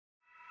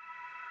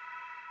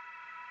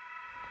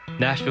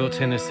Nashville,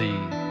 Tennessee,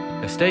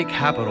 the state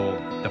capital,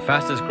 the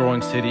fastest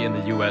growing city in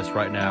the U.S.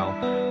 right now,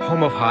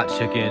 home of hot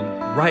chicken,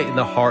 right in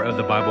the heart of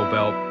the Bible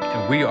Belt,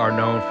 and we are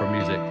known for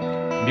music.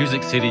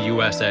 Music City,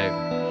 USA.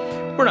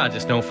 We're not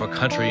just known for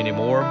country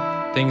anymore.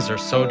 Things are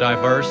so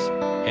diverse,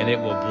 and it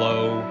will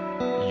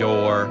blow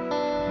your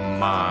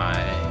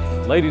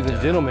mind. Ladies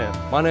and gentlemen,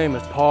 my name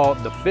is Paul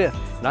V,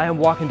 and I am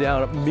walking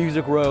down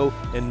Music Row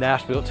in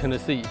Nashville,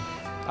 Tennessee.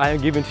 I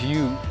am giving to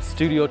you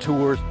studio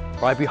tours.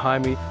 Right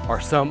behind me are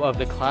some of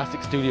the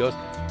classic studios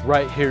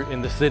right here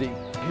in the city.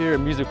 Here at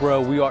Music Row,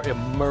 we are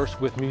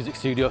immersed with music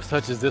studios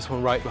such as this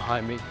one right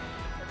behind me.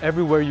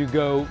 Everywhere you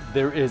go,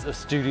 there is a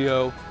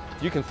studio.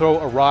 You can throw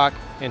a rock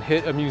and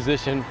hit a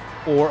musician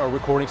or a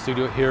recording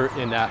studio here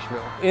in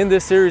Nashville. In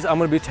this series, I'm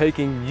going to be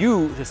taking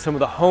you to some of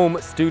the home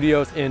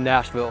studios in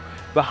Nashville.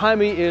 Behind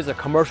me is a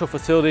commercial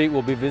facility.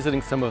 We'll be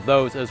visiting some of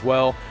those as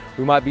well.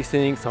 We might be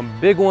seeing some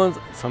big ones,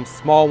 some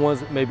small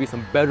ones, maybe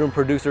some bedroom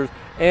producers,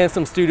 and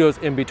some studios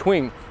in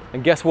between.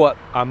 And guess what?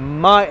 I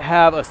might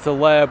have a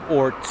celeb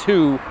or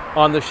two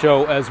on the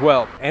show as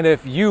well. And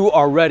if you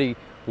are ready,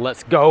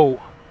 let's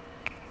go.